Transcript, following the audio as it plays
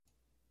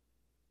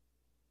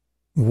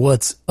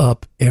What's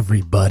up,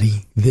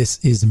 everybody?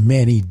 This is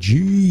Manny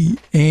G.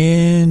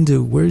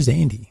 And where's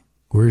Andy?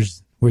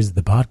 Where's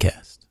the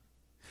podcast?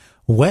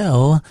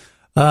 Well,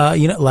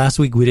 last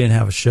week we didn't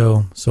have a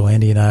show, so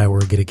Andy and I were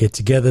going to get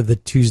together the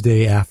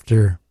Tuesday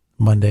after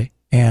Monday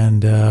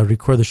and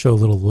record the show a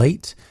little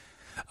late.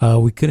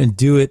 We couldn't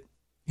do it,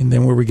 and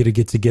then we were going to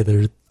get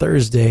together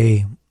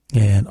Thursday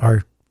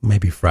or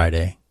maybe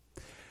Friday.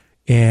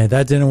 And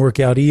that didn't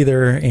work out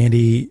either.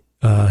 Andy,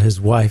 his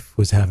wife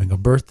was having a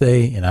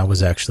birthday, and I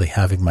was actually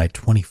having my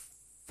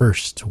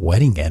 21st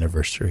wedding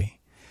anniversary.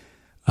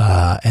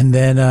 And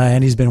then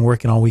Andy's been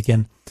working all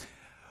weekend.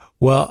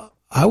 Well,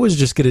 I was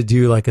just going to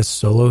do like a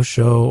solo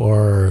show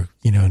or,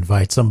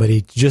 invite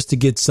somebody just to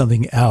get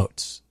something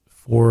out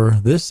for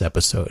this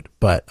episode.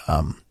 But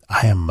I'm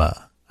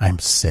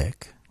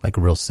sick, like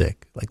real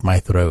sick. Like my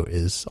throat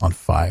is on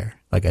fire.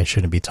 Like I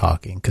shouldn't be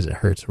talking because it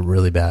hurts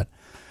really bad.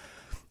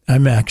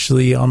 I'm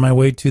actually on my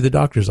way to the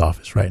doctor's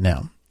office right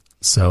now.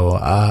 So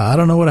I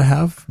don't know what I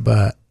have,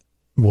 but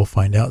we'll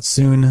find out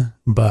soon.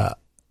 But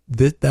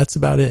that's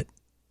about it.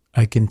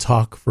 I can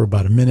talk for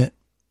about a minute,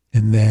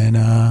 and then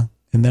I'm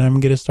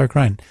going to start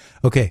crying.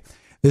 Okay,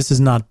 this is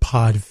not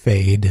pod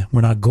fade.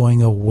 We're not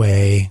going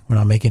away. We're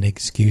not making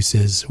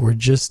excuses. We're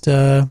just,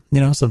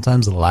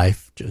 sometimes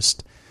life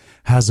just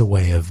has a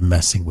way of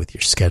messing with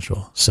your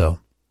schedule. So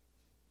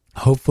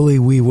hopefully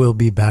we will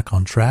be back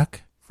on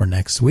track for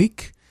next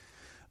week.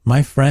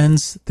 My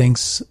friends,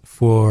 thanks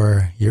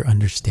for your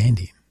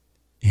understanding,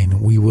 and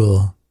we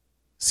will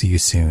see you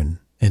soon.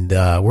 And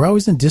we're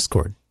always in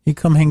Discord. You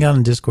come hang out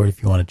in Discord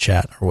if you want to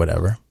chat or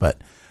whatever,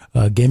 but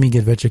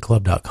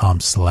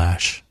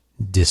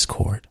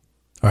gamingadventureclub.com/Discord.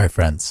 All right,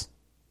 friends,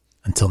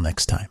 until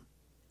next time.